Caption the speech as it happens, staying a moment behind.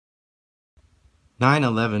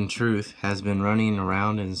9/11 truth has been running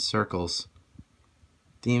around in circles.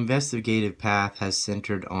 The investigative path has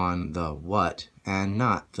centered on the what and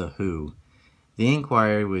not the who. The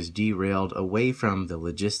inquiry was derailed away from the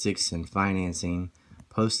logistics and financing,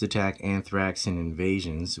 post-attack anthrax and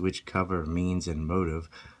invasions, which cover means and motive,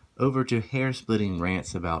 over to hair-splitting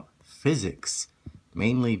rants about physics,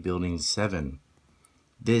 mainly Building 7.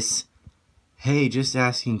 This, hey, just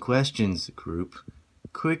asking questions group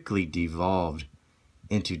quickly devolved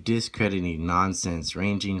into discrediting nonsense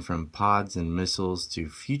ranging from pods and missiles to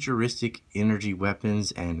futuristic energy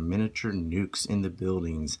weapons and miniature nukes in the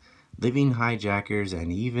buildings, living hijackers,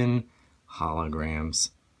 and even holograms.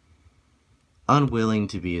 Unwilling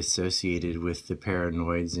to be associated with the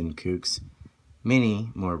paranoids and kooks,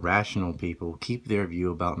 many more rational people keep their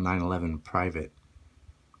view about 9/11 private.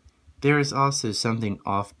 There is also something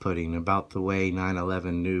off-putting about the way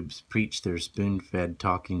 9/11 noobs preach their spoon-fed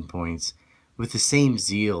talking points with the same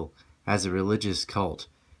zeal as a religious cult,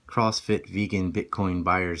 CrossFit vegan Bitcoin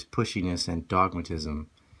buyers' pushiness and dogmatism.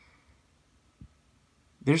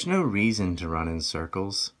 There's no reason to run in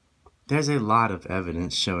circles. There's a lot of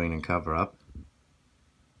evidence showing a cover-up.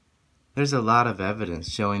 There's a lot of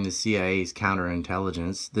evidence showing the CIA's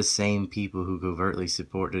counterintelligence, the same people who covertly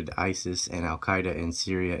supported ISIS and Al-Qaeda in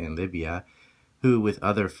Syria and Libya, who with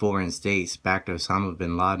other foreign states backed Osama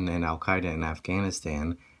bin Laden and Al-Qaeda in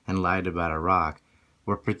Afghanistan and lied about Iraq,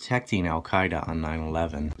 were protecting Al-Qaeda on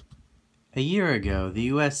 9/11. A year ago, the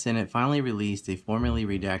U.S. Senate finally released a formally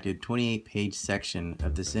redacted 28-page section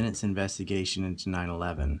of the Senate's investigation into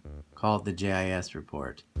 9/11, called the JIS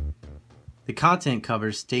Report. The content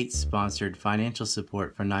covers state-sponsored financial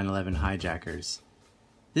support for 9/11 hijackers.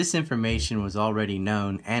 This information was already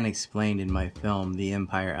known and explained in my film, The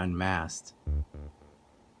Empire Unmasked.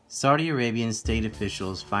 Saudi Arabian state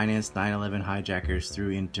officials financed 9/11 hijackers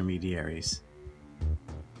through intermediaries.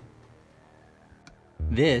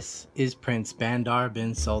 This is Prince Bandar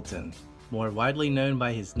bin Sultan, more widely known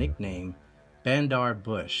by his nickname, Bandar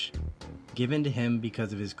Bush, given to him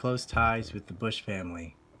because of his close ties with the Bush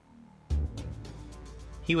family.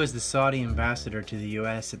 He was the Saudi ambassador to the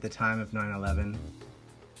U.S. at the time of 9/11.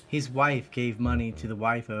 His wife gave money to the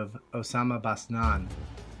wife of Osama Basnan,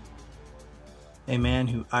 a man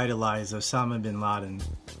who idolized Osama bin Laden.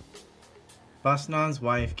 Basnan's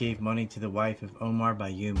wife gave money to the wife of Omar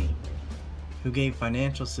Bayoumi, who gave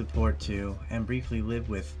financial support to and briefly lived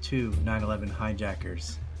with two 9/11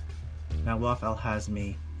 hijackers, Nawaf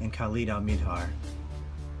al-Hazmi and Khalid al-Midhar,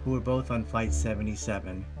 who were both on Flight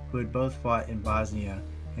 77, who had both fought in Bosnia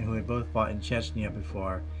and who had both fought in Chechnya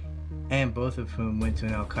before, and both of whom went to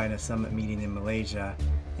an Al-Qaeda summit meeting in Malaysia,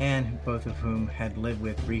 and both of whom had lived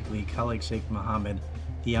with briefly Khalid Sheikh Mohammed,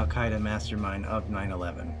 the Al-Qaeda mastermind of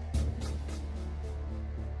 9/11.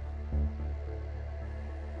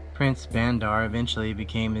 Prince Bandar eventually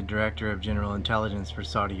became the Director of General Intelligence for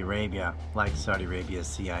Saudi Arabia, like Saudi Arabia's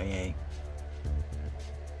CIA.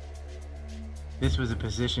 This was a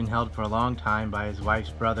position held for a long time by his wife's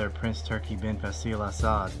brother, Prince Turki bin Faisal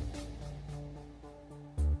Assad.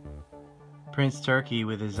 Prince Turki,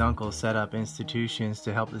 with his uncle, set up institutions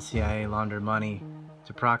to help the CIA launder money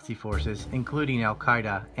to proxy forces, including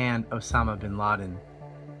Al-Qaeda and Osama bin Laden.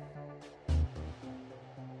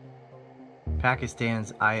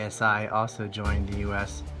 Pakistan's ISI also joined the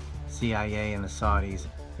US, CIA, and the Saudis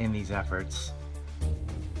in these efforts.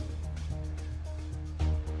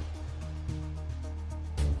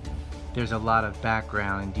 There's a lot of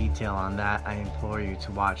background and detail on that. I implore you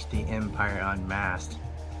to watch The Empire Unmasked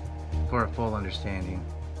for a full understanding.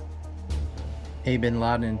 A bin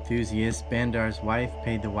Laden enthusiast, Bandar's wife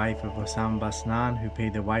paid the wife of Osama Basnan, who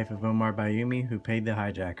paid the wife of Omar Bayoumi, who paid the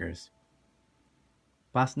hijackers.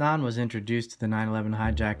 Basnan was introduced to the 9/11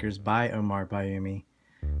 hijackers by Omar Bayoumi.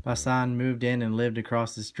 Basnan moved in and lived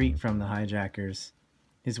across the street from the hijackers.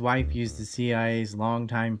 His wife used the CIA's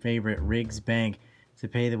longtime favorite Riggs Bank to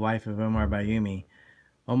pay the wife of Omar Bayoumi.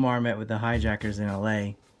 Omar met with the hijackers in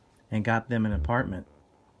LA and got them an apartment.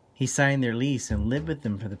 He signed their lease and lived with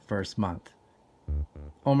them for the first month.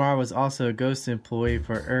 Omar was also a ghost employee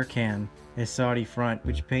for Erkan, a Saudi front,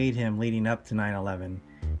 which paid him leading up to 9/11.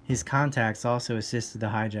 His contacts also assisted the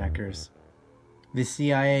hijackers. The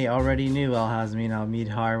CIA already knew al-Hazmi and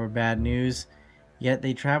al-Midhar were bad news, yet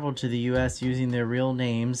they traveled to the US using their real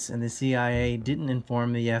names, and the CIA didn't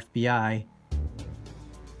inform the FBI.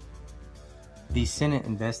 The Senate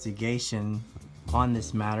investigation on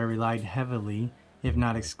this matter relied heavily, if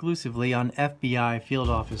not exclusively, on FBI field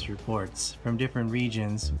office reports from different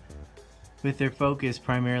regions, with their focus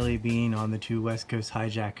primarily being on the two West Coast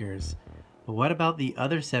hijackers, But what about the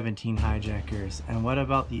other 17 hijackers? And what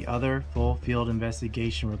about the other full field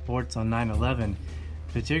investigation reports on 9/11,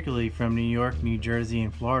 particularly from New York, New Jersey,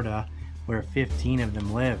 and Florida, where 15 of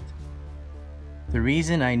them lived? The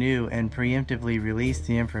reason I knew and preemptively released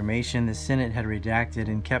the information the Senate had redacted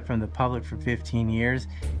and kept from the public for 15 years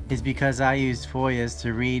is because I used FOIAs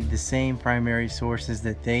to read the same primary sources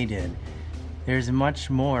that they did. There's much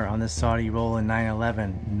more on the Saudi role in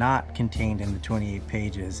 9/11 not contained in the 28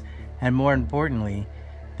 pages, and more importantly,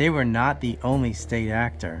 they were not the only state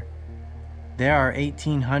actor. There are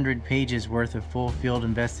 1,800 pages worth of full field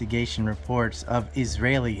investigation reports of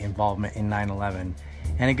Israeli involvement in 9/11,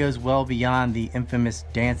 and it goes well beyond the infamous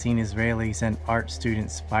dancing Israelis and art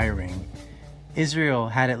student spy ring. Israel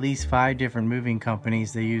had at least 5 different moving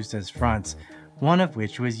companies they used as fronts, one of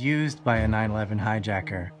which was used by a 9/11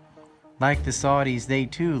 hijacker. Like the Saudis, they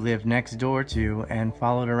too lived next door to and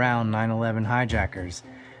followed around 9/11 hijackers.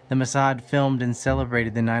 The Mossad filmed and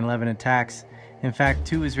celebrated the 9/11 attacks. In fact,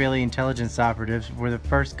 2 Israeli intelligence operatives were the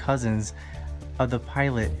first cousins of the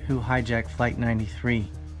pilot who hijacked Flight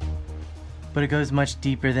 93. But it goes much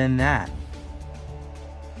deeper than that.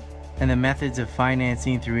 And the methods of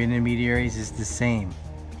financing through intermediaries is the same.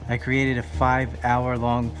 I created a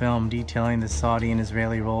 5-hour-long film detailing the Saudi and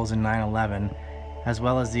Israeli roles in 9/11, as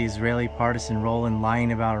well as the Israeli partisan role in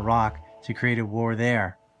lying about Iraq to create a war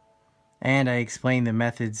there. And I explained the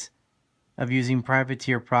methods of using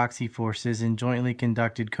privateer proxy forces in jointly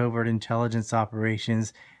conducted covert intelligence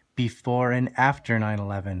operations before and after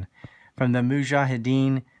 9/11. From the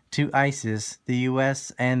Mujahideen to ISIS, the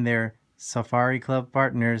US and their Safari Club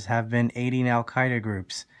partners have been aiding al-Qaeda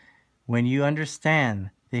groups. When you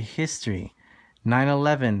understand the history,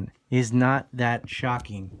 9/11 is not that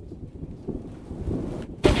shocking.